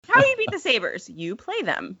do you beat the Sabres? You play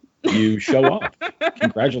them. You show up.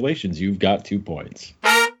 Congratulations, you've got 2 points.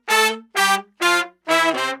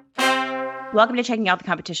 Welcome to Checking Out the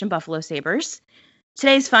Competition, Buffalo Sabres.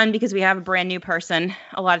 Today's fun because we have a brand new person.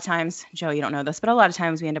 A lot of times, Joe, you don't know this, but a lot of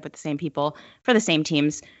times we end up with the same people for the same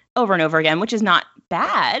teams over and over again, which is not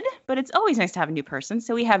bad, but it's always nice to have a new person.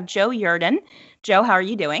 So we have Joe Yerdon. Joe, how are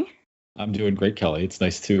you doing? I'm doing great, Kelly. It's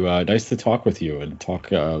nice to talk with you and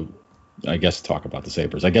talk about the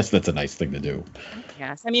Sabres. I guess that's a nice thing to do.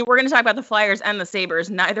 Yes. I mean, we're going to talk about the Flyers and the Sabres,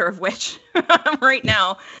 neither of which right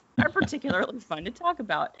now are particularly fun to talk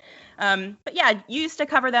about. But yeah, you used to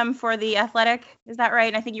cover them for The Athletic. Is that right?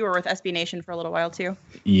 And I think you were with SB Nation for a little while too.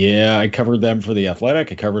 Yeah, I covered them for The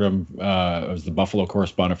Athletic. I covered them. I was the Buffalo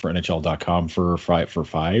correspondent for NHL.com for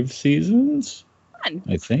 5 seasons. Fun.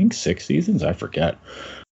 I think 6 seasons. I forget.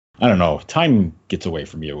 I don't know. Time gets away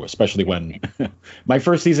from you, especially when my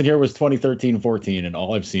first season here was 2013-14, and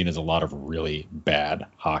all I've seen is a lot of really bad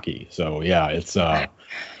hockey. So yeah, it's that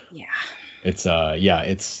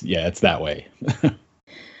way.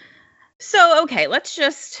 So okay, let's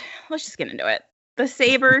just get into it. The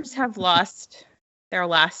Sabres have lost their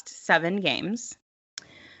last 7 games.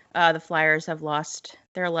 The Flyers have lost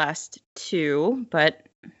their last 2, but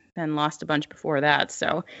then lost a bunch before that.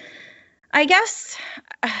 So I guess,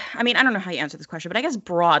 I mean, I don't know how you answer this question, but I guess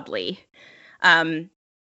broadly,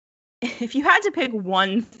 if you had to pick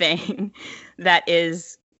one thing that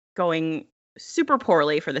is going super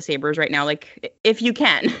poorly for the Sabres right now, like if you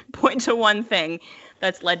can point to one thing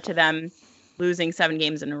that's led to them losing 7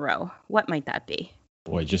 games in a row, what might that be?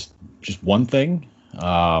 Boy, just one thing.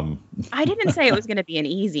 I didn't say it was going to be an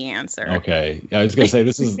easy answer. Okay, I was going to say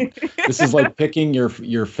this is like picking your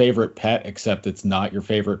favorite pet, except it's not your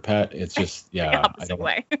favorite pet. It's just I don't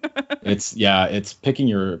way. It's picking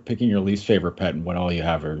your least favorite pet, and when all you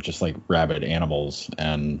have are just like rabid animals,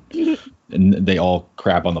 and they all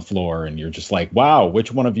crap on the floor, and you're just like, wow,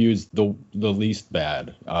 which one of you is the least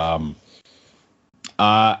bad? I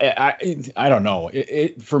don't know.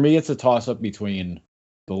 For me, it's a toss up between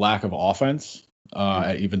the lack of offense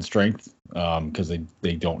at even strength, because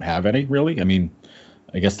they don't have any really. I mean,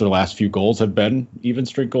 I guess their last few goals have been even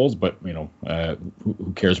strength goals, but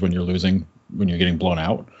who cares when you're losing, when you're getting blown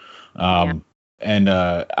out? And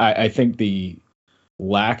I think the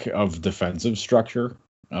lack of defensive structure,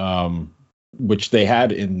 which they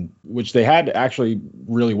had actually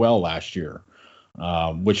really well last year,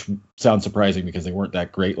 which sounds surprising because they weren't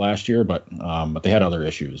that great last year, but they had other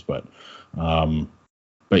issues, but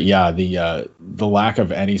yeah, the lack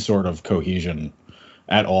of any sort of cohesion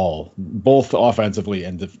at all, both offensively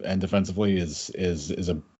and defensively, is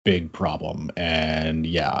a big problem. And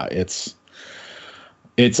yeah, it's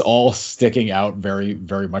all sticking out very,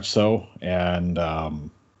 very much so. And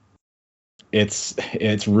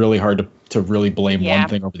it's really hard to really blame one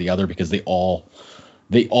thing over the other, because they all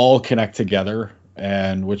connect together.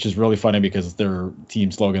 And which is really funny because their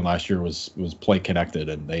team slogan last year was play connected,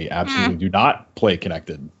 and they absolutely do not play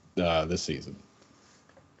connected this season.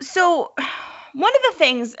 So one of the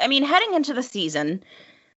things, I mean, heading into the season,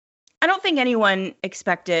 I don't think anyone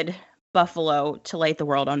expected Buffalo to light the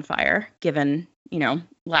world on fire, given,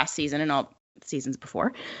 last season and all seasons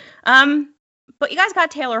before. But you guys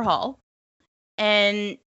got Taylor Hall,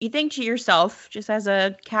 and you think to yourself, just as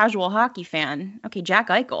a casual hockey fan, okay, Jack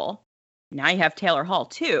Eichel, now you have Taylor Hall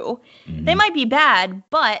too. Mm-hmm. They might be bad,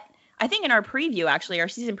 but I think in our preview, actually, our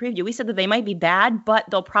season preview, we said that they might be bad, but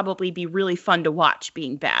they'll probably be really fun to watch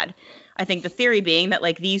being bad. I think the theory being that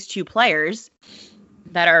like these 2 players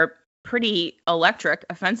that are pretty electric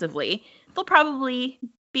offensively, they'll probably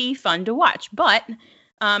be fun to watch, but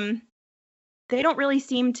they don't really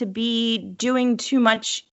seem to be doing too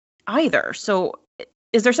much either. So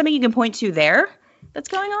is there something you can point to there that's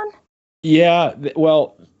going on? Yeah,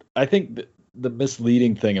 well, I think the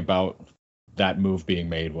misleading thing about that move being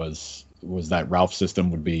made was that Ralph's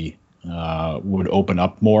system would open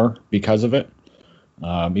up more because of it,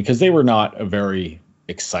 because they were not a very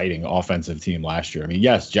exciting offensive team last year. I mean,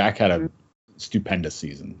 yes, Jack had a stupendous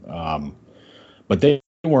season, but they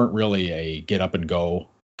weren't really a get up and go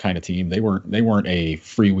kind of team. They weren't a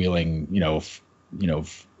freewheeling,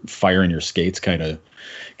 fire in your skates kind of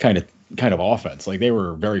offense. Like, they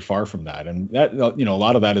were very far from that, and that a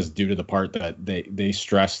lot of that is due to the part that they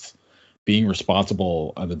stressed being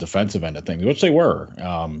responsible on the defensive end of things, which they were.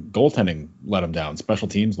 Goaltending let them down, special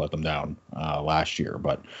teams let them down last year,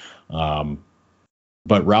 but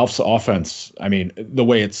Ralph's offense, I mean, the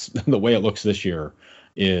way it looks this year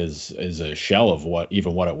is a shell of what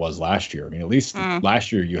it was last year. I mean, at least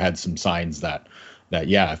last year you had some signs that that,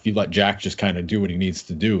 yeah, if you let Jack just kind of do what he needs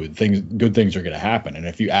to do, good things are going to happen. And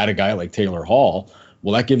if you add a guy like Taylor Hall,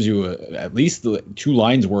 well, that gives you at least the 2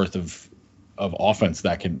 lines worth of offense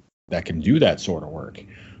that can do that sort of work.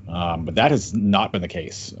 But that has not been the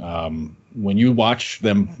case. When you watch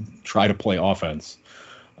them try to play offense,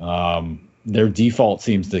 their default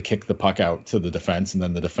seems to kick the puck out to the defense, and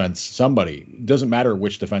then the defense, somebody, doesn't matter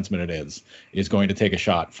which defenseman it is going to take a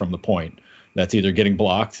shot from the point that's either getting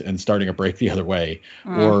blocked and starting a break the other way,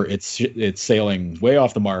 or it's sailing way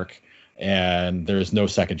off the mark, and there's no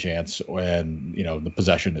second chance, and the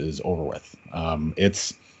possession is over with.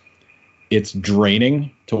 It's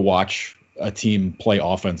draining to watch a team play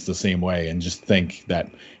offense the same way and just think that,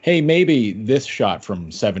 hey, maybe this shot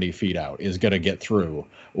from 70 feet out is going to get through,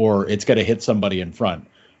 or it's going to hit somebody in front.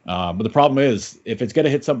 But the problem is, if it's going to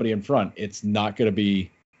hit somebody in front, it's not going to be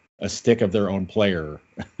a stick of their own player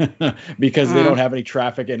because they don't have any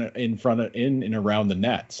traffic in front of, in and around the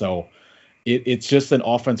net. So it's just an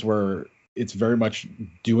offense where it's very much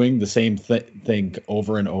doing the same thing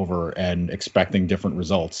over and over and expecting different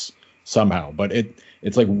results somehow. But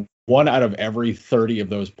it's like 1 out of every 30 of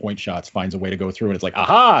those point shots finds a way to go through, and it's like,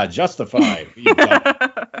 aha, justified.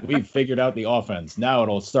 We've figured out the offense. Now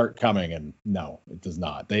it'll start coming, and no, it does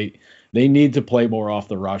not. They need to play more off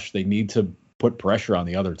the rush. They need to put pressure on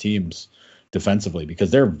the other teams defensively,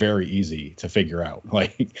 because they're very easy to figure out.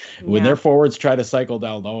 Like when their forwards try to cycle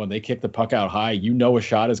down low and they kick the puck out high, a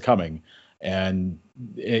shot is coming, and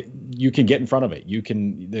you can get in front of it.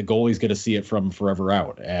 The goalie's going to see it from forever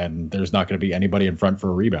out, and there's not going to be anybody in front for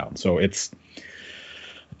a rebound. So it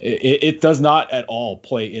does not at all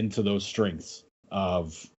play into those strengths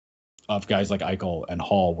of guys like Eichel and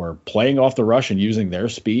Hall, where playing off the rush and using their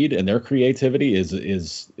speed and their creativity is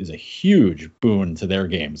a huge boon to their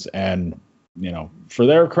games. And for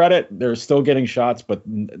their credit, they're still getting shots, but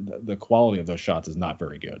the quality of those shots is not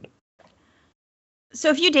very good. So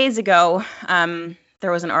a few days ago,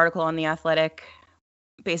 there was an article on The Athletic,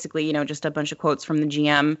 basically, just a bunch of quotes from the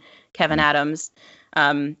GM, Kevin Adams,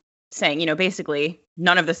 saying, basically,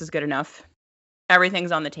 none of this is good enough.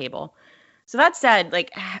 Everything's on the table. So that said,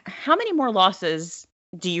 like, how many more losses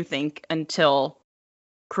do you think until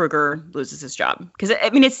Kruger loses his job? Because,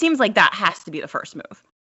 it seems like that has to be the first move.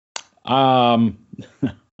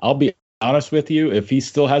 I'll be honest with you. If he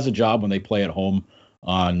still has a job when they play at home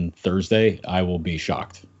on Thursday, I will be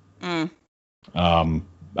shocked.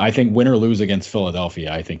 I think win or lose against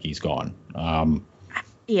Philadelphia, I think he's gone.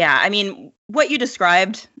 Yeah, what you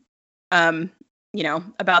described,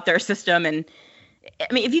 about their system, and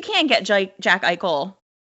if you can't get Jack Eichel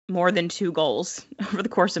more than 2 goals over the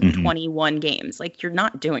course of 21 games, like, you're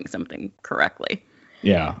not doing something correctly.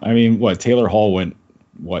 Yeah, Taylor Hall went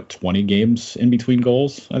 20 games in between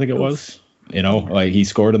goals, I think it was. Like he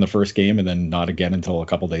scored in the first game and then not again until a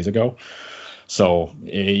couple days ago. So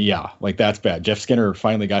like that's bad. Jeff Skinner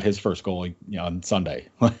finally got his first goal on Sunday,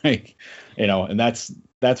 and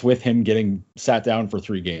that's with him getting sat down for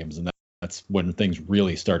 3 games, and that's when things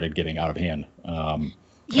really started getting out of hand.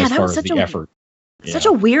 As far as the effort. Such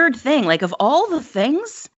a weird thing. Like, of all the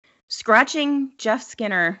things, scratching Jeff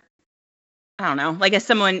Skinner, I don't know, like, as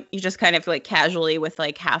someone you just kind of like casually with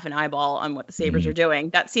like half an eyeball on what the Sabres are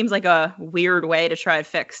doing, that seems like a weird way to try to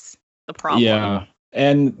fix the problem. Yeah.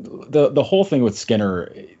 And the whole thing with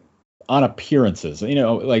Skinner on appearances,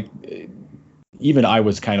 like, even I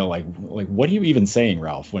was kind of like, what are you even saying,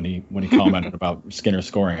 Ralph, when he commented about Skinner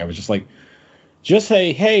scoring? I was just like, just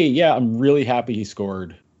say, hey, yeah, I'm really happy he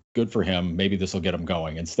scored. Good for him. Maybe this will get him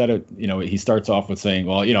going. Instead of, he starts off with saying,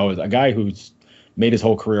 well, a guy who's made his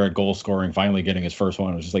whole career at goal scoring, finally getting his first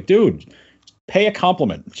one. I was just like, dude, pay a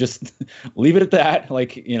compliment. Just leave it at that.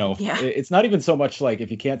 Like, It's not even so much like,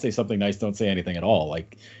 if you can't say something nice, don't say anything at all.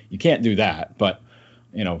 Like, you can't do that. But,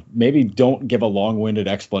 maybe don't give a long-winded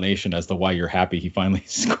explanation as to why you're happy he finally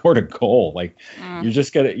scored a goal. Like, you're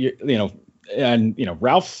just going to, and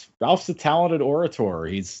Ralph's a talented orator.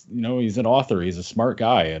 He's he's an author. He's a smart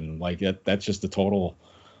guy, and like that's just a total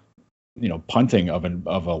punting of a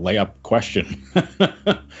layup question.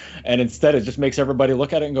 And instead it just makes everybody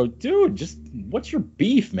look at it and go, dude, just what's your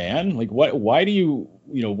beef, man? Like, why do you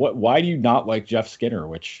not like Jeff Skinner,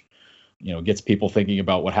 which gets people thinking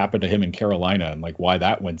about what happened to him in Carolina and like why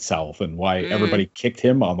that went south and why everybody kicked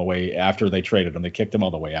him on the way after they traded him. They kicked him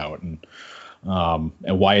all the way out, and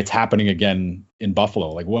why it's happening again in Buffalo.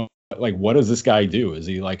 Like what does this guy do? Is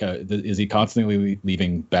he constantly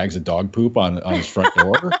leaving bags of dog poop on his front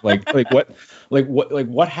door?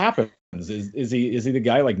 what happens? Is he the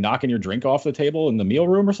guy like knocking your drink off the table in the meal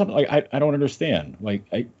room or something? Like I don't understand. Like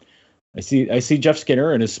I see Jeff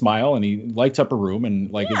Skinner and his smile, and he lights up a room,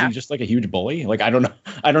 and like, is he just like a huge bully? Like, I don't know.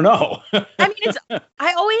 I don't know. I mean,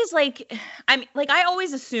 I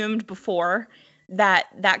always assumed before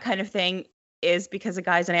that kind of thing is because a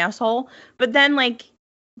guy's an asshole. But then like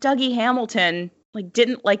Dougie Hamilton like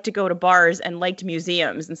didn't like to go to bars and liked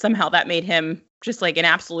museums, and somehow that made him just like an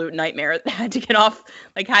absolute nightmare that had to get off,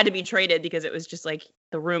 like had to be traded because it was just like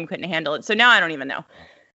the room couldn't handle it. So now I don't even know.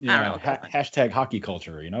 Yeah, I don't know. Hashtag hockey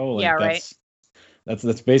culture, you know? Like, yeah, right.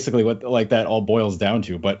 That's basically what like that all boils down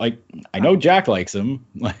to. But like, I know Jack likes him.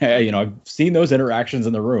 You know, I've seen those interactions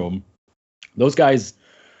in the room. Those guys.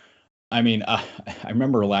 I mean, I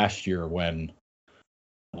remember last year when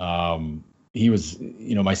he was,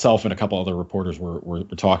 you know, myself and a couple other reporters were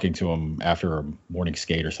talking to him after a morning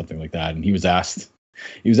skate or something like that, and he was asked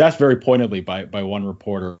very pointedly by one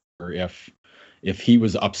reporter if he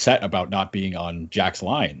was upset about not being on Jack's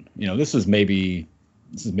line. You know, this is maybe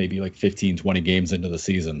like 15, 20 games into the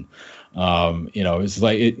season. You know, it's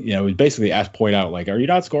like, you know, it basically asked point out, like, are you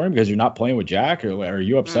not scoring because you're not playing with Jack, or are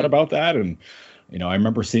you upset about that? And, you know, I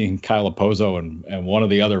remember seeing Kyle Opozo and one of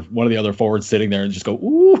the other forwards sitting there and just go,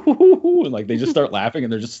 ooh, and like they just start laughing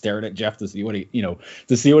and they're just staring at Jeff to see what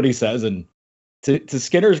he says. And to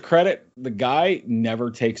Skinner's credit, the guy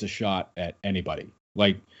never takes a shot at anybody.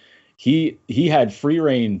 Like, he had free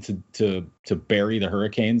reign to bury the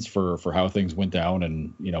Hurricanes for how things went down,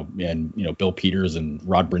 and Bill Peters and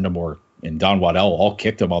Rod Brindamore and Don Waddell all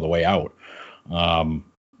kicked him all the way out,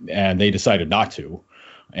 and they decided not to,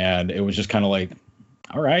 and it was just kind of like,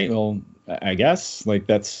 all right, well, I guess, like,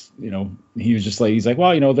 that's, you know, he was just like, he's like,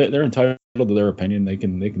 well, you know, they're entitled to their opinion, they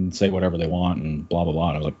can say whatever they want and blah blah blah.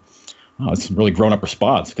 And I was like, oh, it's a really grown up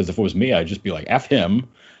response, because if it was me, I'd just be like, F him.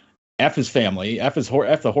 F his family, F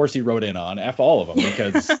the horse he rode in on, F all of them,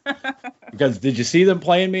 because did you see them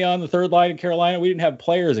playing me on the third line in Carolina? We didn't have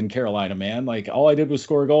players in Carolina, man. Like, all I did was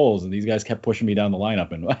score goals, and these guys kept pushing me down the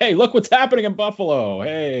lineup. And hey, look what's happening in Buffalo.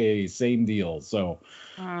 Hey, same deal. So,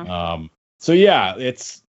 so yeah,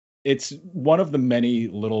 it's one of the many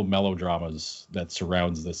little melodramas that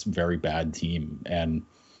surrounds this very bad team, and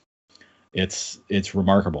it's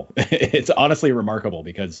remarkable. It's honestly remarkable,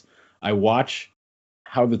 because I watch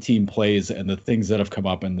how the team plays and the things that have come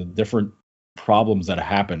up and the different problems that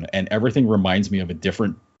happen, and everything reminds me of a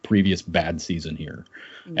different previous bad season here.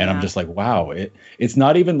 Yeah. And I'm just like, wow, it's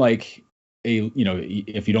not even like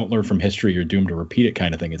if you don't learn from history, you're doomed to repeat it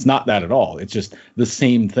kind of thing. It's not that at all. It's just the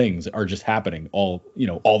same things are just happening all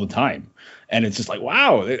the time. And it's just like,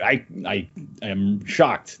 wow, I am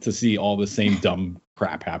shocked to see all the same dumb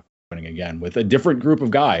crap happening again with a different group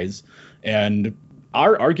of guys. And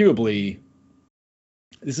arguably,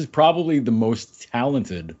 this is probably the most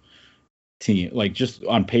talented team, like, just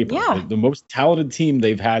on paper, the most talented team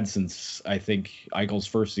they've had since, I think, Eichel's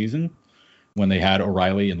first season, when they had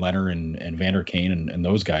O'Reilly and Leonard and Vander Kane and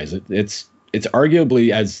those guys. It's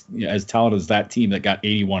arguably as talented as that team that got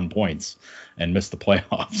 81 points and missed the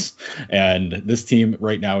playoffs. And this team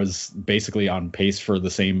right now is basically on pace for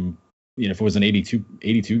the same, if it was an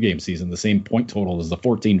 82 game season, the same point total as the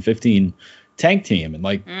 14-15 tank team. And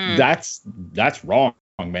like, that's wrong,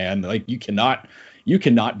 man. Like, you cannot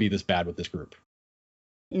be this bad with this group.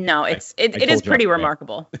 No, it is pretty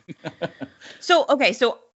remarkable. So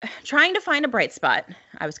trying to find a bright spot,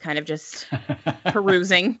 I was kind of just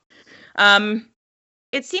perusing.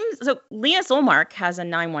 It seems so. Linus Ullmark has a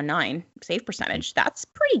 .919 save percentage. That's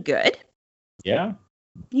pretty good. Yeah.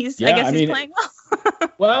 I guess he's playing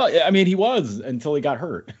well. Well, I mean, he was until he got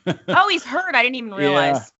hurt. Oh, he's hurt. I didn't even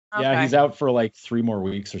realize. Yeah, he's out for like 3 more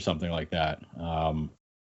weeks or something like that.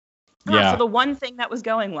 So the one thing that was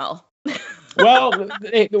going well. Well,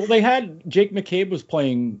 they had Jake McCabe was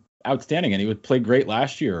playing outstanding, and he would play great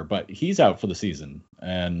last year, but he's out for the season,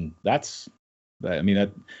 and that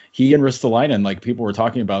he and Ristolainen, like, people were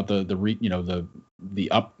talking about the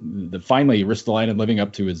finally Ristolainen living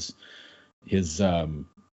up to his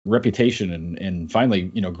reputation and finally,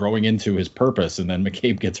 growing into his purpose, and then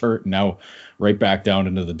McCabe gets hurt, and now right back down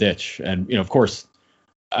into the ditch. And of course,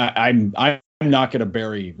 I'm not going to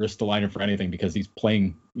bury Ristolainen for anything, because he's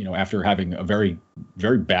playing, after having a very,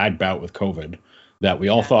 very bad bout with COVID that we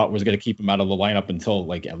all thought was going to keep him out of the lineup until,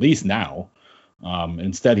 like, at least now.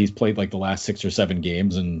 Instead, he's played like the last 6 or 7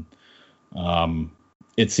 games, and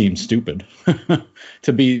it seems stupid.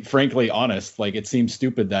 To be frankly honest, like, it seems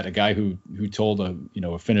stupid that a guy who told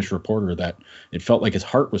a Finnish reporter that it felt like his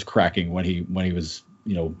heart was cracking when he was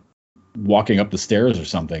walking up the stairs or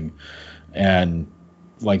something, and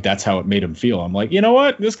like, that's how it made him feel. I'm like, you know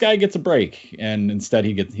what, this guy gets a break, and instead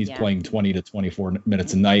he's playing 20 to 24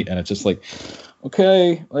 minutes a night, and it's just like,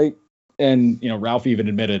 okay, like, and Ralph even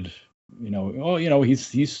admitted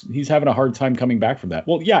he's having a hard time coming back from that.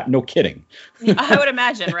 Well, yeah, no kidding. I would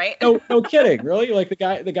imagine, right? No kidding, really. Like the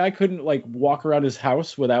guy couldn't like walk around his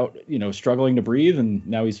house without struggling to breathe, and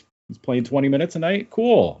now he's playing 20 minutes a night.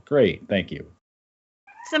 Cool, great, thank you.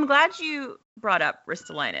 So I'm glad you brought up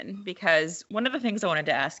Ristolainen, because one of the things I wanted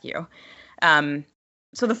to ask you.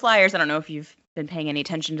 So the Flyers, I don't know if you've been paying any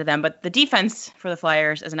attention to them, but the defense for the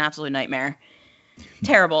Flyers is an absolute nightmare.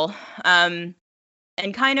 Terrible. And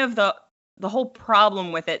kind of the whole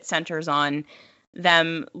problem with it centers on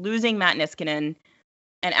them losing Matt Niskanen,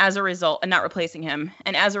 and as a result, and not replacing him,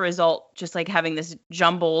 and as a result, just like having this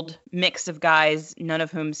jumbled mix of guys, none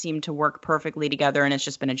of whom seem to work perfectly together, and it's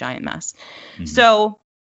just been a giant mess. Mm-hmm. So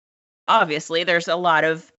obviously there's a lot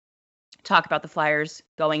of talk about the Flyers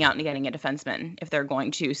going out and getting a defenseman if they're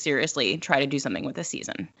going to seriously try to do something with this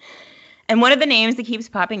season. And one of the names that keeps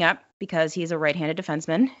popping up, because he's a right-handed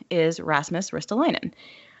defenseman, is Rasmus Ristolainen.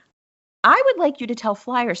 I would like you to tell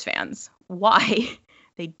Flyers fans why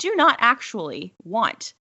they do not actually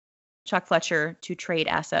want Chuck Fletcher to trade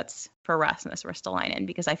assets for Rasmus Ristolainen,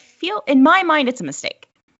 because I feel, in my mind, it's a mistake.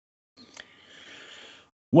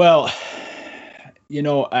 Well,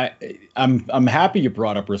 I'm happy you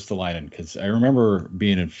brought up Ristolainen, because I remember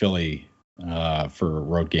being in Philly for a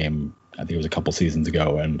road game. I think it was a couple seasons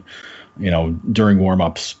ago, and during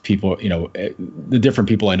warm-ups, people, the different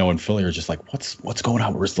people I know in Philly are just like, what's going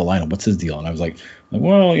on with Ristolainen? What's his deal? And I was like,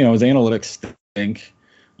 well, his analytics stink.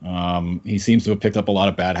 He seems to have picked up a lot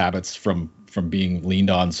of bad habits from being leaned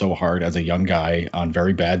on so hard as a young guy on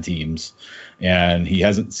very bad teams, and he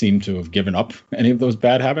hasn't seemed to have given up any of those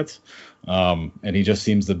bad habits. And he just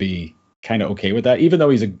seems to be kind of okay with that, even though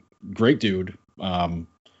he's a great dude.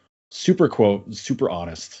 Super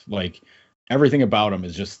honest. Like everything about him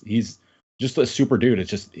is he's just a super dude. It's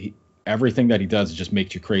just everything that he does just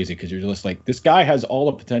makes you crazy, because you're just like, this guy has all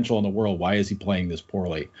the potential in the world. Why is he playing this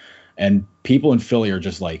poorly? And people in Philly are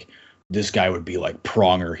just like, this guy would be like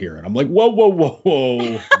Pronger here. And I'm like,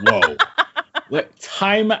 whoa.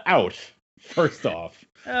 Time out. First off.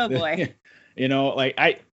 Oh boy.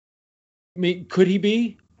 I mean, could he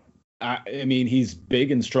be? I mean, he's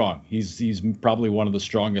big and strong. He's probably one of the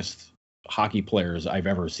strongest hockey players I've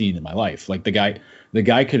ever seen in my life. Like the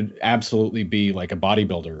guy could absolutely be like a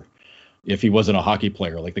bodybuilder if he wasn't a hockey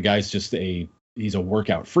player. Like the guy's just he's a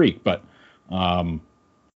workout freak. But but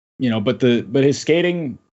his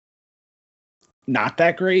skating, not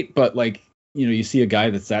that great. But like, you see a guy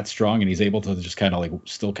that's that strong and he's able to just kind of like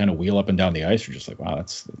still kind of wheel up and down the ice. You're just like, wow,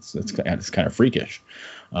 that's kind of freakish.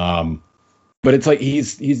 But it's like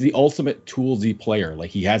he's the ultimate toolsy player.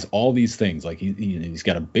 Like he has all these things. Like he's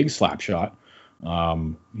got a big slap shot.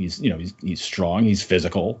 He's strong. He's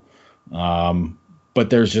physical. But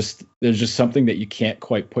there's just something that you can't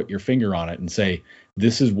quite put your finger on it and say,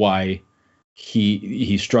 this is why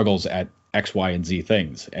he struggles at X, Y, and Z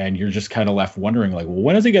things. And you're just kind of left wondering, like, well,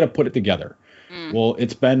 when is he going to put it together? Well,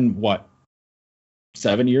 it's been what,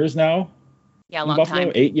 7 years now? Yeah, a long Buffalo?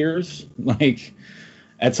 Time. 8 years. Like,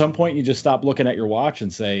 at some point, you just stop looking at your watch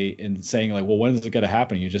and saying like, well, when is it going to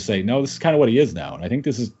happen? You just say, no, this is kind of what he is now. And I think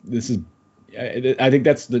I think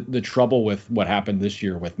that's the trouble with what happened this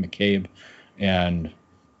year with McCabe and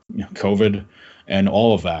COVID and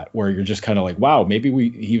all of that, where you're just kind of like, wow, maybe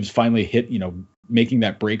he was finally hit, making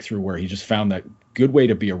that breakthrough where he just found that good way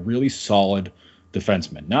to be a really solid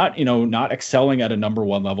defenseman. Not excelling at a number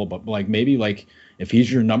one level, but like maybe like if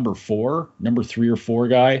he's your number 3 or 4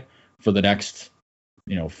 guy for the next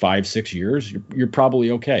 5-6 years, you're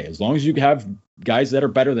probably okay. As long as you have guys that are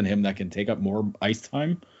better than him that can take up more ice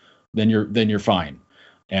time, then you're fine.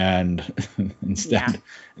 And instead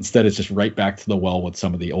it's just right back to the well with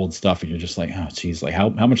some of the old stuff, and you're just like, oh geez, like how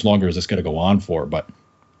much longer is this going to go on for? But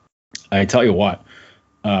I tell you what,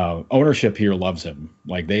 ownership here loves him.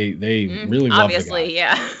 Like they really love obviously, the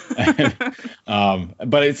guy. Yeah.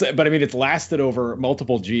 But I mean, it's lasted over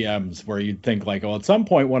multiple GMs where you'd think like, well, at some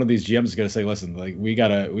point one of these GMs is going to say, listen, like we got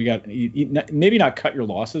maybe not cut your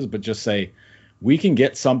losses, but just say we can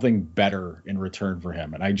get something better in return for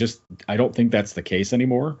him. And I don't think that's the case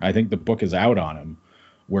anymore. I think the book is out on him,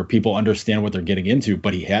 where people understand what they're getting into,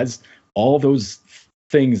 but he has all those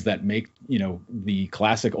things that make, the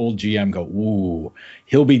classic old GM go, ooh,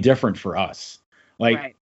 he'll be different for us. Like,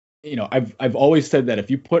 right. I've always said that if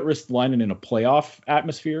you put Ristolainen in a playoff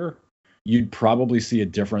atmosphere, you'd probably see a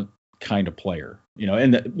different kind of player,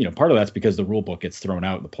 and part of that's because the rule book gets thrown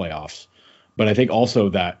out in the playoffs. But I think also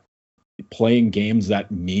that playing games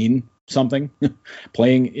that mean something,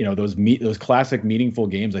 playing, those classic meaningful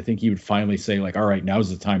games, I think he would finally say like, all right,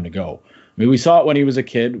 now's the time to go. mean, we saw it when he was a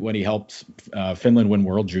kid, when he helped Finland win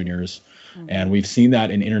World Juniors. Mm-hmm. And we've seen that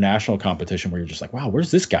in international competition where you're just like, wow,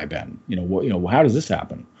 where's this guy been? How does this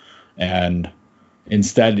happen? And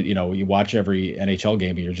instead, you watch every NHL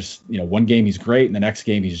game and you're just, one game he's great, and the next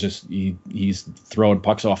game he's throwing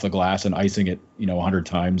pucks off the glass and icing it, 100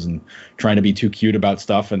 times and trying to be too cute about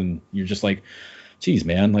stuff. And you're just like, geez,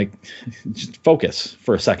 man, like, just focus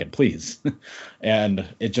for a second, please. And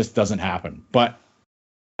it just doesn't happen. But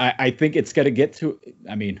I think it's going to get to,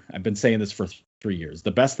 I mean, I've been saying this for 3 years.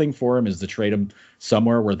 The best thing for him is to trade him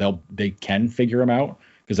somewhere where they can figure him out,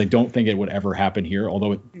 because I don't think it would ever happen here.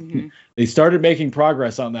 Although they started making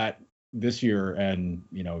progress on that this year, and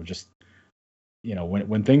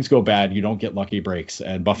when things go bad, you don't get lucky breaks,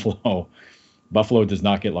 and Buffalo does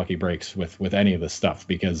not get lucky breaks with any of this stuff,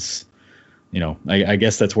 because I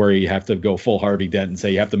guess that's where you have to go full Harvey Dent and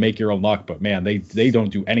say you have to make your own luck. But man, they don't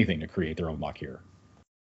do anything to create their own luck here.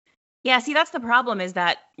 Yeah, see, that's the problem, is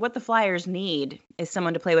that what the Flyers need is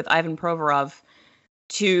someone to play with Ivan Provorov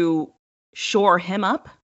to shore him up.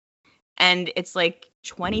 And it's like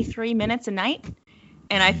 23 minutes a night.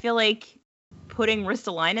 And I feel like putting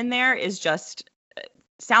Ristolainen there is just,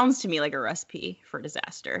 sounds to me like a recipe for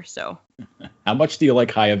disaster. So how much do you like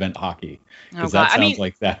high event hockey? Because that sounds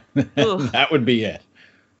like that. That would be it.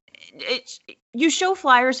 You show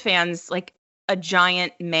Flyers fans like a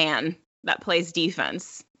giant man that plays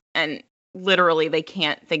defense, and literally they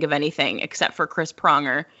can't think of anything except for Chris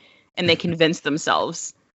Pronger, and they convince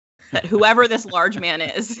themselves that whoever this large man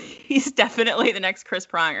is, he's definitely the next Chris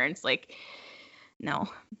Pronger. And it's like, no,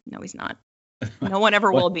 he's not. No one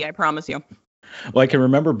ever will be, I promise you. Well, I can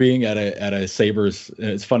remember being at a Sabres.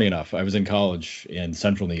 It's funny enough, I was in college in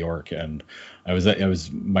Central New York, and I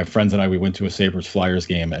was my friends and I, we went to a Sabres Flyers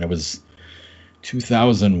game, and it was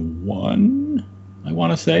 2001, I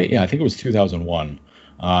want to say. Yeah, I think it was 2001.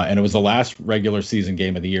 And it was the last regular season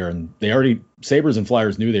game of the year, and Sabres and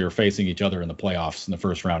Flyers knew they were facing each other in the playoffs in the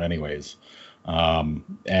first round anyways.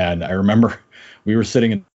 And I remember we were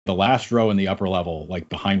sitting in the last row in the upper level, like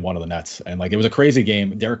behind one of the nets, and like it was a crazy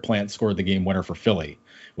game. Derek Plant scored the game winner for Philly,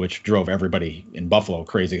 which drove everybody in Buffalo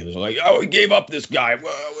crazy. It was like, oh, he gave up this guy.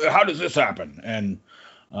 How does this happen?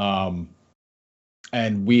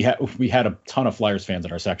 And we had a ton of Flyers fans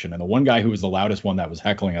in our section, and the one guy who was the loudest one that was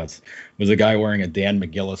heckling us was a guy wearing a Dan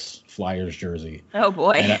McGillis Flyers jersey. Oh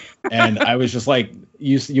boy! And I was just like,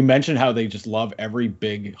 you mentioned how they just love every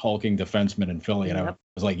big hulking defenseman in Philly, and I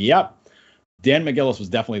was like, yep, Dan McGillis was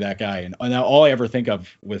definitely that guy. And now all I ever think of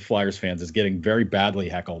with Flyers fans is getting very badly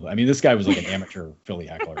heckled. I mean, this guy was like an amateur Philly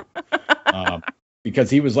heckler.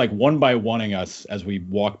 Because he was like one by oneing us as we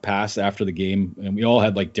walked past after the game, and we all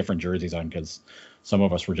had like different jerseys on because some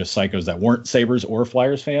of us were just psychos that weren't Sabres or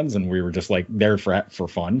Flyers fans, and we were just like there for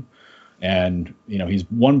fun. And he's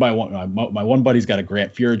one by one. My one buddy's got a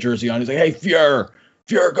Grant Fuhr jersey on. He's like, "Hey, Fuhr,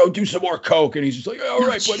 go do some more coke." And he's just like, "All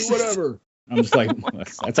right, buddy, whatever." I'm just like,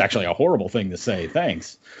 that's actually a horrible thing to say.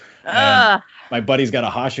 Thanks. My buddy's got a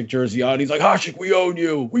Hasek jersey on. He's like, "Hasek, we own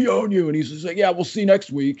you. And he's just like, "Yeah, we'll see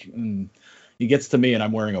next week." And he gets to me, and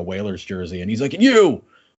I'm wearing a Whalers jersey, and he's like, "And you,"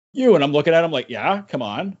 and I'm looking at him like, "Yeah, come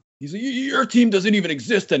on." He's like, "Your team doesn't even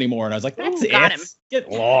exist anymore." And I was like, "That's it. Him.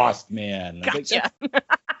 Get lost, man." Gotcha. Like,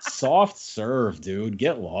 soft serve, dude.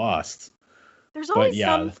 Get lost. There's always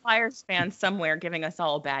some Flyers fan somewhere giving us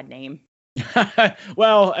all a bad name.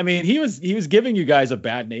 Well, I mean, he was giving you guys a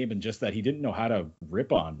bad name, and just that he didn't know how to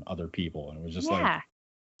rip on other people, and it was just like,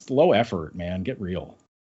 it's low effort, man. Get real.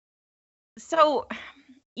 So,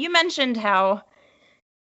 you mentioned how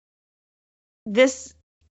this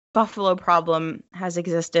Buffalo problem has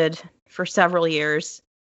existed for several years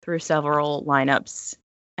through several lineups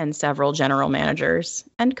and several general managers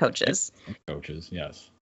and coaches. Coaches, yes.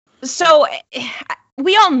 So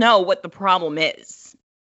we all know what the problem is.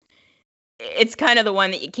 It's kind of the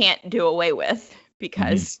one that you can't do away with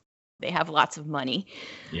because they have lots of money.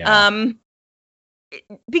 Yeah.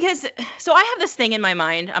 Because I have this thing in my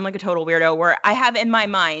mind. I'm like a total weirdo where I have in my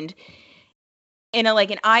mind, in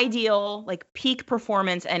an ideal, peak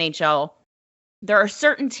performance NHL, there are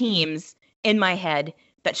certain teams in my head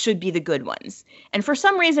that should be the good ones. And for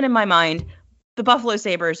some reason in my mind, the Buffalo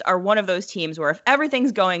Sabres are one of those teams where if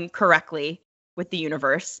everything's going correctly with the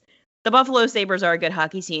universe, the Buffalo Sabres are a good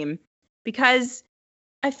hockey team, because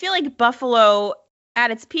I feel like Buffalo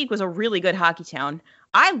at its peak was a really good hockey town.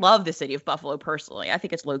 I love the city of Buffalo personally. I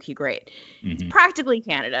think it's low-key great. It's practically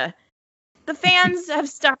Canada. The fans have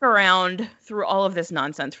stuck around through all of this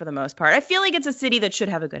nonsense for the most part. I feel like it's a city that should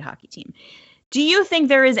have a good hockey team. Do you think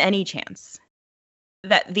there is any chance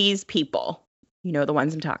that these people You know the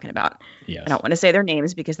ones I'm talking about. Yes. I don't want to say their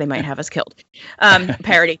names because they might have us killed.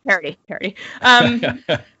 Parody.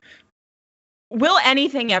 Will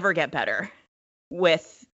anything ever get better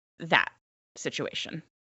with that situation?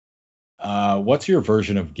 What's your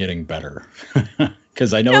version of getting better?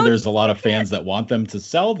 Because I know there's a lot of fans that want them to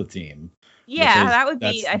sell the team. Yeah,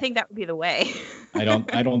 I think that would be the way. I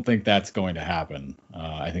don't think that's going to happen.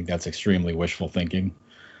 I think that's extremely wishful thinking.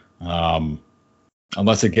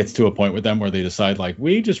 Unless it gets to a point with them where they decide, like,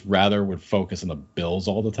 we just rather would focus on the Bills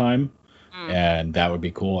all the time, and that would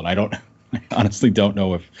be cool. And I honestly don't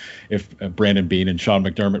know if Brandon Beane and Sean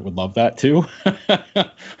McDermott would love that too,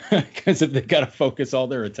 because if they got to focus all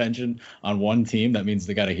their attention on one team, that means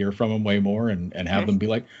they got to hear from them way more and have them be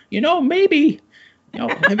like, maybe,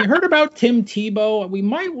 have you heard about Tim Tebow? We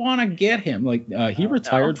might want to get him. Like, he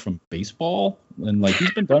retired from baseball, and like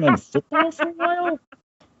he's been done in football for a while.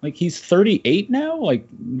 Like, he's 38 now. Like,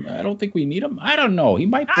 I don't think we need him. I don't know. He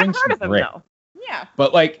might bring some grit. Yeah.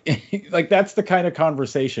 But like that's the kind of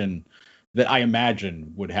conversation that I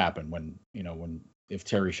imagine would happen when if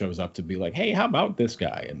Terry shows up to be like, hey, how about this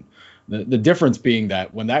guy? And the difference being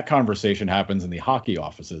that when that conversation happens in the hockey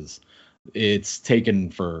offices, it's taken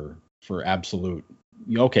for absolute.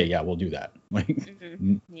 Okay, yeah, we'll do that. Like,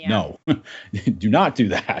 no, do not do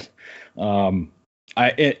that.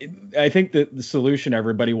 I think that the solution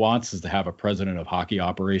everybody wants is to have a president of hockey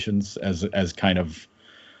operations as kind of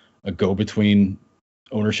a go-between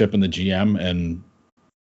ownership and the GM, and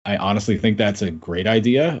I honestly think that's a great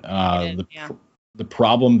idea. The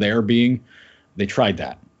problem there being they tried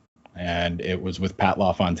that, and it was with Pat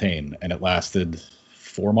LaFontaine, and it lasted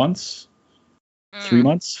 4 months, 3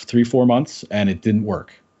 months, 4 months, and it didn't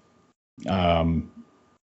work.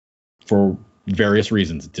 For various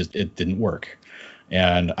reasons, it didn't work.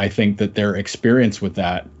 And I think that their experience with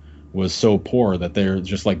that was so poor that they're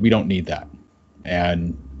just like, we don't need that.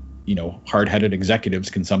 And, hard-headed executives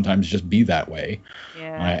can sometimes just be that way.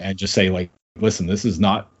 And just say, like, listen, this is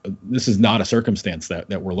not a circumstance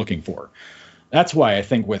that we're looking for. That's why I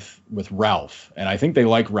think with Ralph, and I think they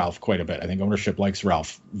like Ralph quite a bit. I think ownership likes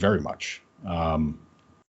Ralph very much. I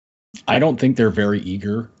don't think they're very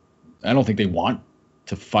eager. I don't think they want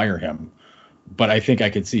to fire him. But I think I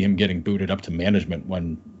could see him getting booted up to management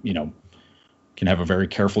when, can have a very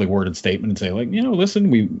carefully worded statement and say, like, listen,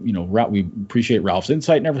 we appreciate Ralph's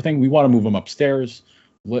insight and everything. We want to move him upstairs.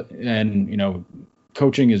 And,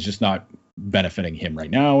 coaching is just not benefiting him right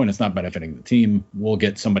now, and it's not benefiting the team. We'll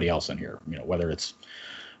get somebody else in here, whether it's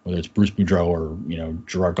Bruce Boudreau or,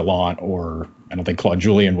 Gerard Gallant, or I don't think Claude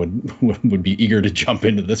Julien would be eager to jump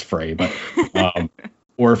into this fray, but,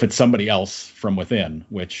 or if it's somebody else from within,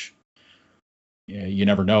 which, you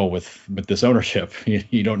never know with this ownership.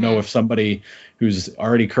 You don't know if somebody who's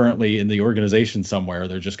already currently in the organization somewhere,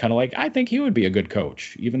 they're just kind of like, I think he would be a good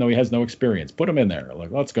coach, even though he has no experience. Put him in there.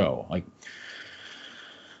 Like, let's go. Like,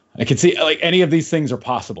 I can see like any of these things are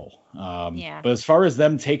possible. But as far as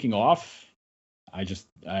them taking off, I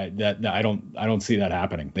don't see that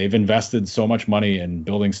happening. They've invested so much money in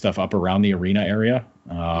building stuff up around the arena area.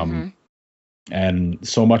 And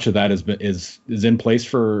so much of that is in place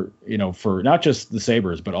for not just the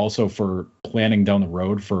Sabres, but also for planning down the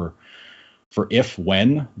road for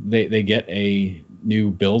when they get a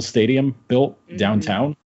new Bills stadium built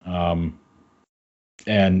downtown. And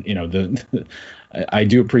I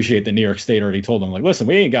do appreciate that New York State already told them, like, listen,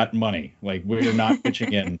 we ain't got money. Like, we're not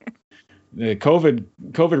pitching in. The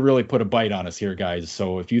COVID really put a bite on us here, guys.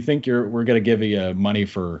 So if you think we're going to give you money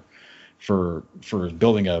for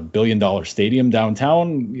building a $1 billion stadium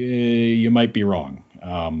downtown, you might be wrong.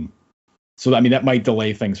 So, I mean, that might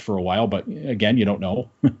delay things for a while, but again, you don't know.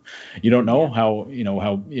 You don't know how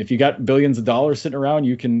if you got billions of dollars sitting around,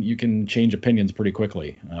 you can change opinions pretty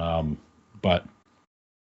quickly. But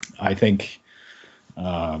I think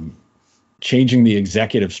changing the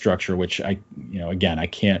executive structure, which I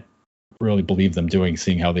can't really believe them doing,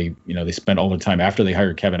 seeing how they spent all the time after they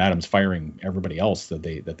hired Kevin Adams firing everybody else that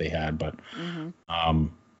they had. But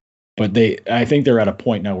I think they're at a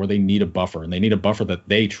point now where they need a buffer, and they need a buffer that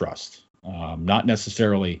they trust, not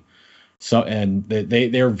necessarily. So, and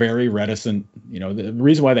they're very reticent. The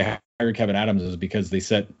reason why they hired Kevin Adams is because they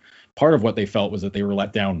said part of what they felt was that they were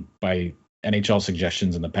let down by NHL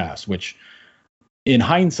suggestions in the past, which in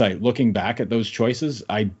hindsight, looking back at those choices,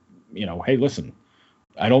 hey, listen,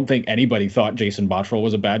 I don't think anybody thought Jason Botterill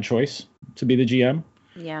was a bad choice to be the GM.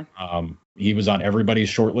 Yeah. He was on everybody's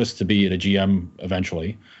short list to be a GM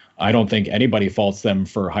eventually. I don't think anybody faults them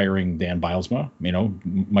for hiring Dan Bylsma.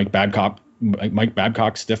 Mike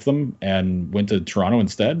Babcock stiffed them and went to Toronto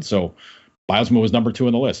instead. So Bylsma was number 2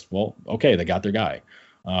 on the list. Well, okay, they got their guy.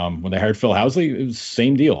 When they hired Phil Housley, it was the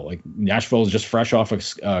same deal. Like Nashville was just fresh off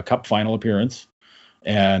a Cup final appearance,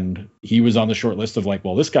 and he was on the short list of like,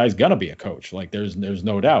 well, this guy's gonna be a coach. Like there's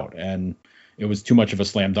no doubt. And it was too much of a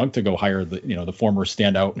slam dunk to go hire the former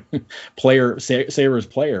standout player, Sabres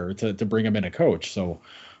player, to bring him in a coach. So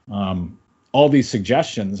all these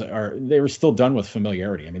suggestions they were still done with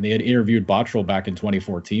familiarity. I mean, they had interviewed Botterill back in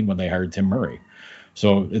 2014 when they hired Tim Murray.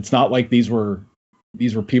 So it's not like these were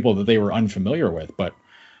people that they were unfamiliar with, but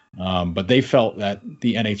they felt that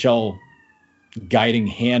the NHL guiding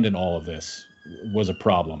hand in all of this was a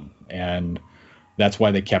problem, and that's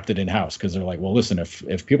why they kept it in house, because they're like, well, listen,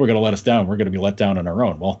 if people are going to let us down, we're going to be let down on our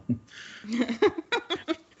own. Well,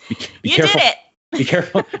 be careful. Did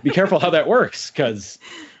it. Be careful how that works, because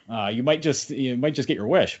you might just get your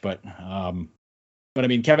wish. But I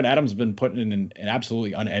mean, Kevin Adams has been put in an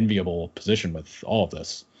absolutely unenviable position with all of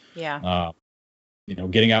this. Yeah.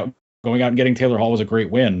 Going out and getting Taylor Hall was a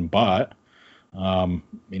great win, but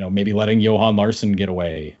maybe letting Johan Larsson get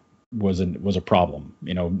away was a problem.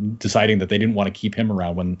 Deciding that they didn't want to keep him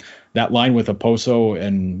around when that line with Oposo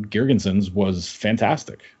and Girgensons was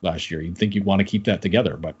fantastic last year. You'd think you'd want to keep that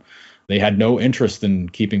together, but they had no interest in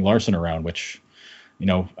keeping Larsson around, which,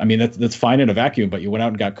 I mean, that's fine in a vacuum, but you went out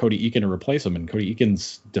and got Cody Eakin to replace him, and Cody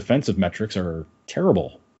Eakin's defensive metrics are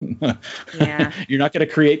terrible. Yeah. You're not going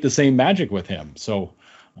to create the same magic with him. So,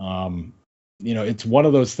 it's one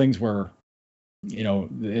of those things where,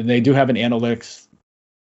 they do have an analytics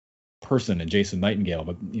person in Jason Nightingale,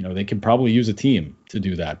 but they could probably use a team to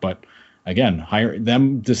do that. But again, hire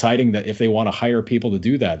them, deciding that if they want to hire people to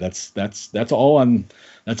do that, that's all on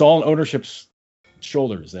ownership's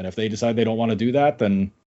shoulders. And if they decide they don't want to do that,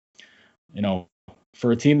 then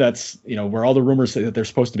for a team that's where all the rumors say that they're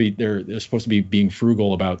supposed to be being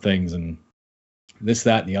frugal about things and this,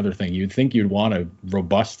 that, and the other thing, you'd think you'd want a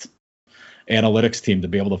robust analytics team to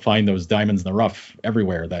be able to find those diamonds in the rough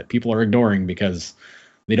everywhere that people are ignoring because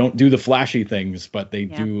they don't do the flashy things, but they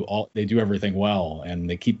do everything well, and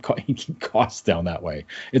they keep costs down that way.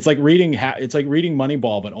 It's like reading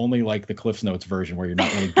Moneyball, but only like the Cliff's Notes version, where you're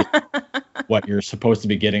not really getting what you're supposed to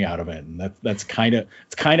be getting out of it. And that's kind of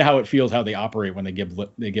how it feels, how they operate when they give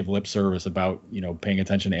lip service about paying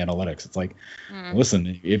attention to analytics. It's like,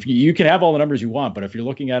 listen, if you can have all the numbers you want, but if you're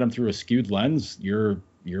looking at them through a skewed lens, you're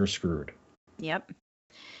screwed. Yep.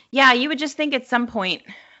 Yeah, you would just think at some point,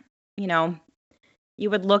 you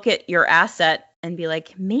would look at your asset and be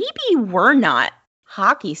like, maybe we're not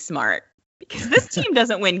hockey smart because this team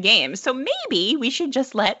doesn't win games. So maybe we should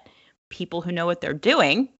just let people who know what they're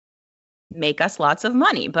doing make us lots of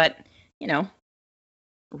money. But,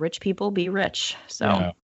 rich people be rich. So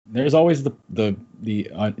yeah. There's always the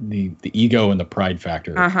ego and the pride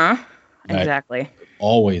factor. Exactly.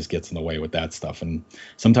 Always gets in the way with that stuff. And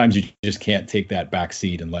sometimes you just can't take that back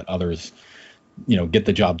seat and let others, get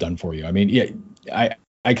the job done for you. I mean, yeah,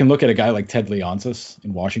 I can look at a guy like Ted Leonsis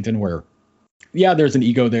in Washington where, yeah, there's an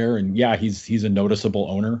ego there, and yeah, he's a noticeable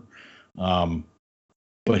owner,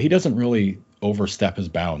 but he doesn't really overstep his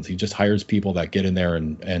bounds. He just hires people that get in there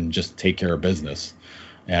and just take care of business,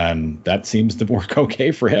 and that seems to work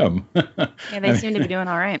okay for him. Yeah, they seem to be doing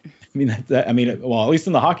all right. I mean, well, at least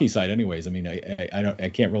in the hockey side, anyways. I mean, I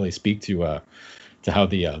can't really speak to how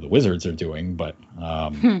the Wizards are doing, but.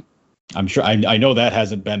 I'm sure I know that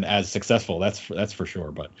hasn't been as successful. That's for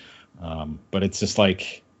sure. But it's just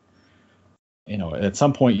like, at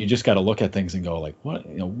some point you just got to look at things and go like, what,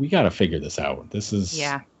 we got to figure this out. This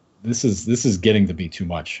is getting to be too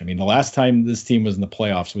much. I mean, the last time this team was in the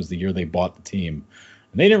playoffs was the year they bought the team,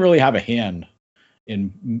 and they didn't really have a hand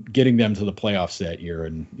in getting them to the playoffs that year.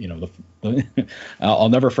 And I'll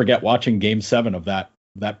never forget watching Game 7 of that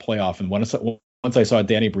playoff, and once I saw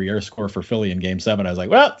Danny Briere score for Philly in Game 7, I was like,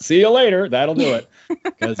 well, see you later. That'll do it.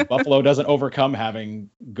 Because Buffalo doesn't overcome having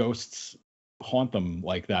ghosts haunt them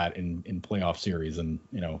like that in playoff series. And,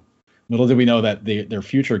 little did we know that their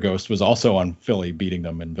future ghost was also on Philly beating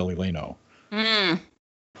them in Billy Leno.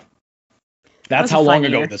 That's how long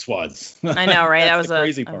ago this was. I know, right? That was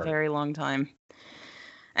a very long time.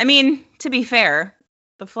 I mean, to be fair,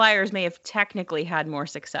 the Flyers may have technically had more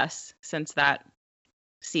success since that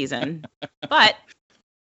season, but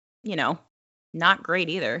not great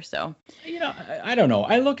either. So I don't know.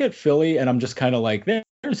 I look at Philly and I'm just kind of like,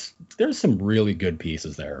 there's some really good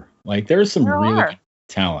pieces there. Like there's some really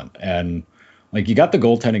talent, and like you got the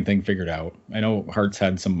goaltending thing figured out. I know Hart's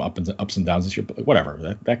had some ups and downs this year, but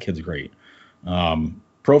whatever. That kid's great.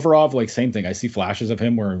 Provorov, like same thing. I see flashes of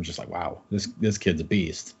him where I'm just like, wow, this kid's a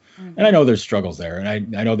beast. Mm-hmm. And I know there's struggles there,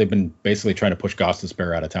 and I know they've been basically trying to push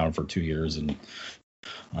Gostisbehere out of town for 2 years, and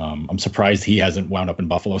I'm surprised he hasn't wound up in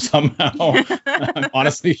Buffalo somehow. I'm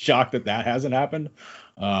honestly shocked that hasn't happened.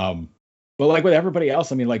 But like with everybody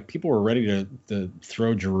else, I mean, like people were ready to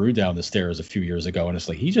throw Giroux down the stairs a few years ago, and it's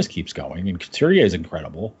like he just keeps going. I mean, Couturier is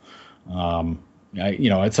incredible.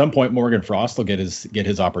 At some point Morgan Frost will get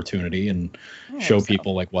his opportunity and show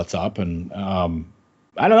people like what's up. And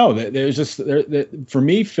I don't know. There's just for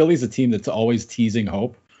me, Philly's a team that's always teasing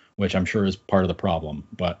hope, which I'm sure is part of the problem.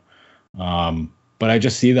 But I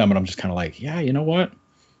just see them and I'm just kind of like, yeah, you know what?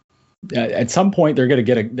 At some point they're gonna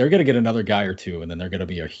get another guy or two, and then they're gonna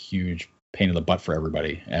be a huge pain in the butt for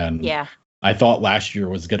everybody. And yeah. I thought last year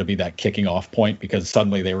was going to be that kicking off point because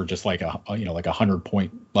suddenly they were just like a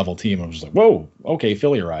 100-point level team. I was just like, whoa, okay,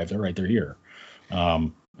 Philly arrived. All right, they're here.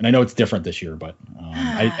 And I know it's different this year, but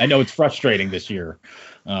I know it's frustrating this year.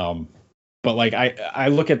 But like I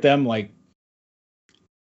look at them like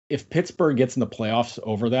if Pittsburgh gets in the playoffs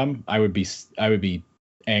over them, I would be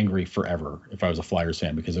angry forever if I was a Flyers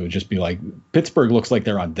fan, because it would just be like Pittsburgh looks like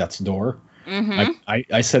they're on death's door. Mm-hmm.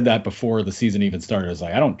 I said that before the season even started. I was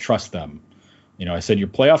like, I don't trust them. I said your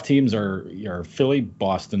playoff teams are Philly,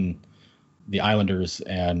 Boston, the Islanders,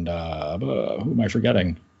 and who am I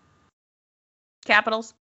forgetting?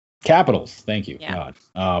 Capitals. Thank you. Yeah.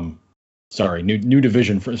 God. Sorry, new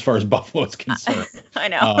division for as far as Buffalo is concerned. I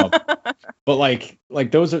know. But like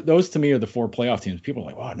those to me are the four playoff teams. People are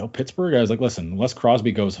like, wow, no Pittsburgh. I was like, listen, unless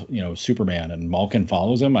Crosby goes, Superman and Malkin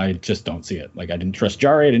follows him, I just don't see it. Like I didn't trust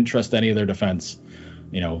Jarry, I didn't trust any of their defense.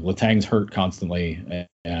 Letang's hurt constantly,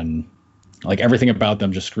 and like everything about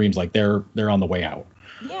them just screams like they're on the way out.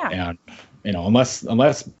 Yeah. And unless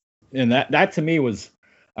and that to me was,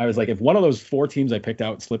 I was like, if one of those four teams I picked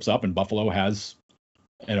out slips up and Buffalo has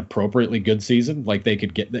an appropriately good season, like they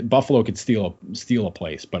could get Buffalo could steal a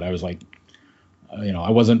place. But I was like, I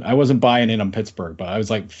wasn't buying in on Pittsburgh, but I was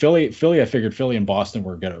like Philly. I figured Philly and Boston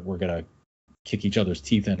were gonna kick each other's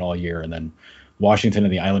teeth in all year, and then Washington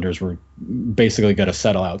and the Islanders were basically gonna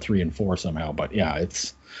settle out 3 and 4 somehow. But yeah,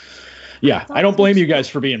 I don't blame you guys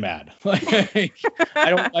for being mad. I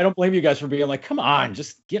don't blame you guys for being like, come on,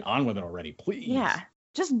 just get on with it already, please. Yeah.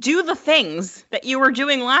 Just do the things that you were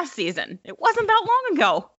doing last season. It wasn't that long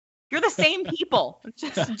ago. You're the same people.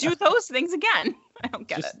 Just do those things again. I don't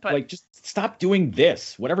get it. But just stop doing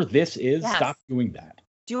this. Whatever this is, yes. Stop doing that.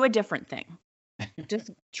 Do a different thing.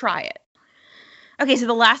 Just try it. Okay, so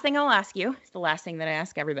the last thing I'll ask you is the last thing that I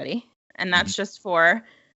ask everybody. And that's just for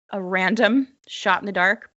a random shot in the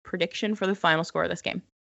dark prediction for the final score of this game.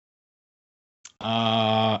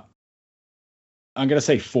 I'm going to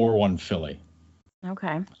say 4-1 Philly.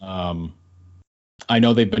 Okay. I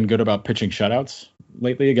know they've been good about pitching shutouts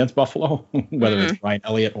lately against Buffalo, whether it's Ryan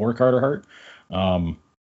Elliott or Carter Hart.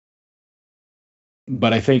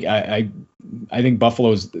 But I think I think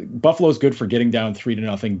Buffalo's good for getting down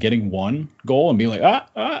 3-0, getting one goal and being like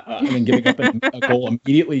and then giving up a goal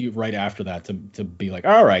immediately right after that to be like,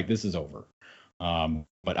 all right, this is over.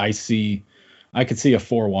 But I could see a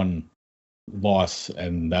 4-1 loss,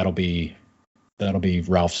 and that'll be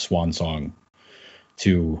Ralph's swan song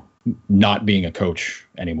to not being a coach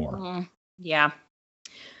anymore. Yeah.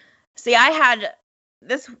 See, I had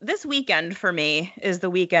this weekend for me is the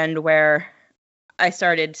weekend where I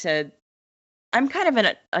started to, I'm kind of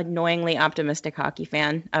an annoyingly optimistic hockey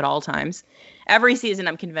fan at all times. Every season,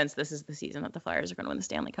 I'm convinced this is the season that the Flyers are going to win the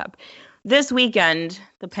Stanley Cup. This weekend,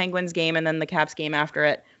 the Penguins game and then the Caps game after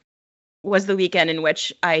it was the weekend in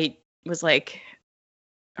which I was like,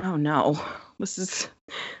 oh no, this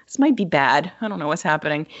might be bad. I don't know what's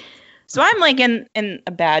happening. So I'm like in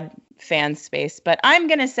a bad fan space, but I'm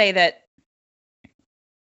going to say that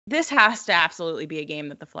this has to absolutely be a game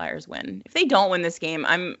that the Flyers win. If they don't win this game,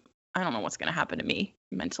 I don't know what's going to happen to me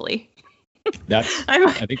mentally. I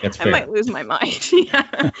think that's fair. I might lose my mind.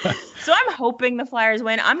 Yeah. So I'm hoping the Flyers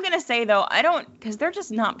win. I'm going to say, though, because they're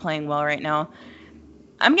just not playing well right now.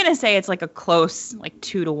 I'm going to say it's like a close, like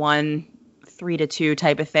 2-1, 3-2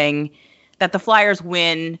 type of thing, that the Flyers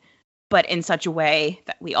win, but in such a way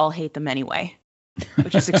that we all hate them anyway,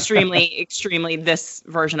 which is extremely this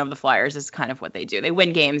version of the Flyers is kind of what they do. They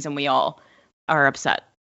win games and we all are upset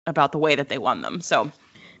about the way that they won them. So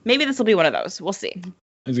maybe this will be one of those. We'll see.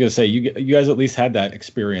 I was going to say, you guys at least had that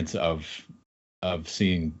experience of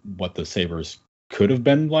seeing what the Sabres could have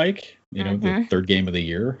been like, the third game of the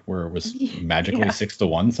year where it was magically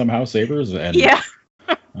 6-1 somehow Sabres. And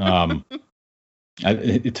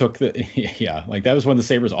it took that was when the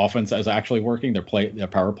Sabres offense was actually working. Their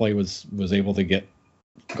power play was able to get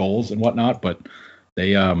goals and whatnot, but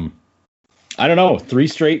they I don't know, 3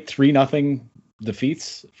 straight 3-0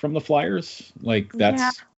 defeats from the Flyers. Like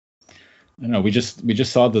that's I don't know. We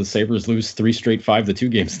just saw the Sabres lose 3 straight 5-2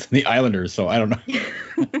 games to the Islanders. So I don't know.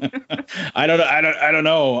 I don't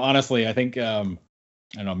know. Honestly, I think I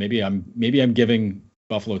don't know. Maybe I'm giving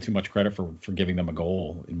Buffalo too much credit for giving them a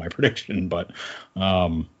goal in my prediction. But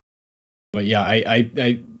yeah,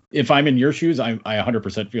 I if I'm in your shoes, I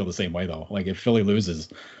 100% feel the same way though. Like if Philly loses,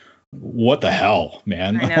 what the hell,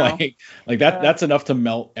 man? I know. like that's enough to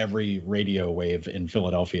melt every radio wave in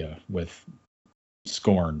Philadelphia with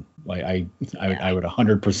scorn. Like I would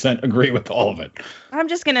 100% agree with all of it. I'm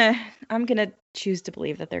gonna choose to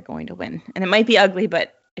believe that they're going to win, and it might be ugly,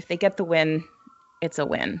 but if they get the win, it's a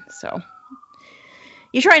win. So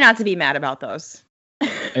you try not to be mad about those.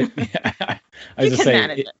 I You just can say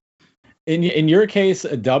manage it. in your case,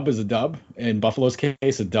 a dub is a dub. In Buffalo's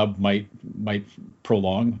case, a dub might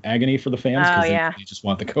prolong agony for the fans Oh, because yeah. they just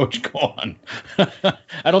want the coach gone.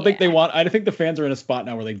 I don't think they want. I think the fans are in a spot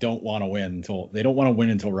now where they don't want to win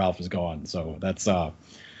until Ralph is gone. So that's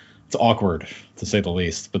it's awkward to say the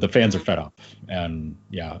least. But the fans are fed up, and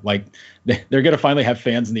yeah, like they're gonna finally have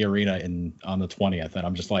fans in the arena on the 20th, and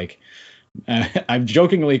I'm just like. I'm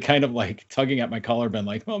jokingly kind of like tugging at my collar, been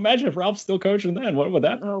like, well, imagine if Ralph's still coaching then. What would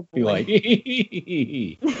that be like?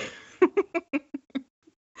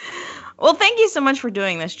 Well, thank you so much for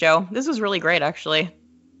doing this, Joe. This was really great, actually.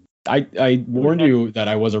 I warned you that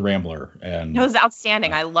I was a rambler, and It was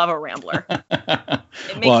outstanding. I love a rambler.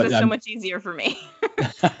 It makes this so much easier for me.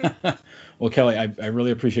 Well, Kelly, I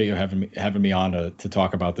really appreciate you having me on to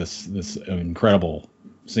talk about this incredible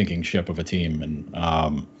sinking ship of a team,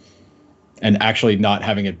 and actually not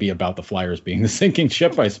having it be about the Flyers being the sinking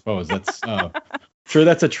ship. I suppose that's sure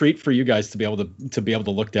that's a treat for you guys to be able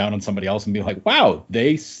to look down on somebody else and be like, wow,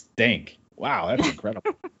 they stink. Wow, that's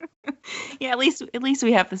incredible. Yeah, at least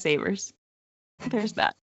we have the Sabres. There's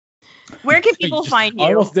that. Where can people find you?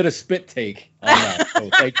 I almost did a spit take on that, so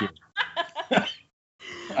thank you.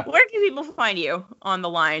 Where can people find you on the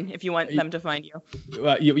line if you want them to find you?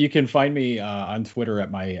 You can find me on Twitter at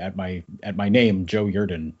my name, Joe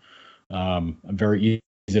Yerdon. I'm very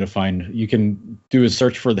easy to find. You can do a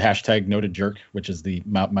search for the hashtag Noted Jerk, which is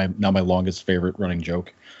my longest favorite running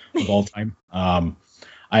joke of all time.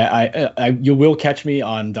 You will catch me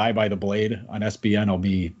on Die by the Blade on SBN. I'll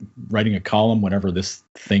be writing a column whenever this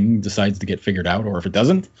thing decides to get figured out, or if it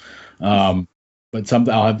doesn't. But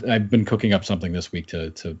I've been cooking up something this week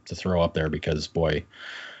to throw up there because boy,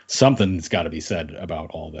 something's got to be said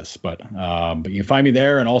about all this. But you can find me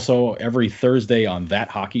there, and also every Thursday on That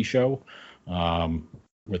Hockey Show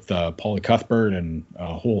with Paulie Cuthbert and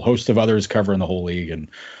a whole host of others covering the whole league. And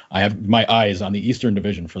I have my eyes on the Eastern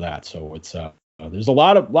Division for that. So it's there's a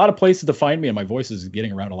lot of places to find me, and my voice is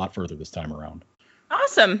getting around a lot further this time around.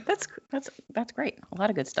 Awesome. That's great. A lot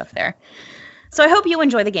of good stuff there. So I hope you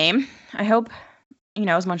enjoy the game. I hope,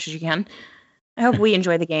 as much as you can. I hope we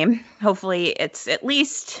enjoy the game. Hopefully it's at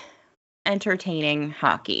least entertaining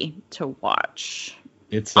hockey to watch.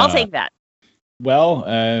 I'll take that. Well,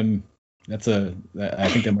 I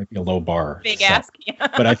think that might be a low bar. Big ask. Yeah.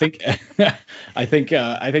 But I think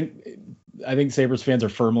Sabres fans are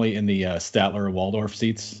firmly in the Statler and Waldorf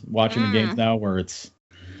seats watching the games now, where it's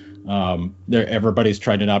everybody's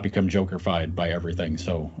trying to not become Joker-fied by everything.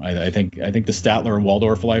 So I think the Statler and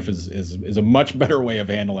Waldorf life is a much better way of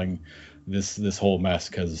handling this whole mess,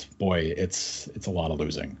 because boy, it's a lot of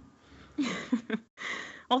losing.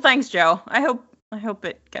 Well, thanks, Joe. I hope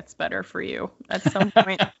it gets better for you at some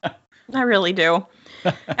point. I really do.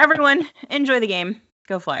 Everyone, enjoy the game.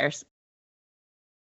 Go Flyers.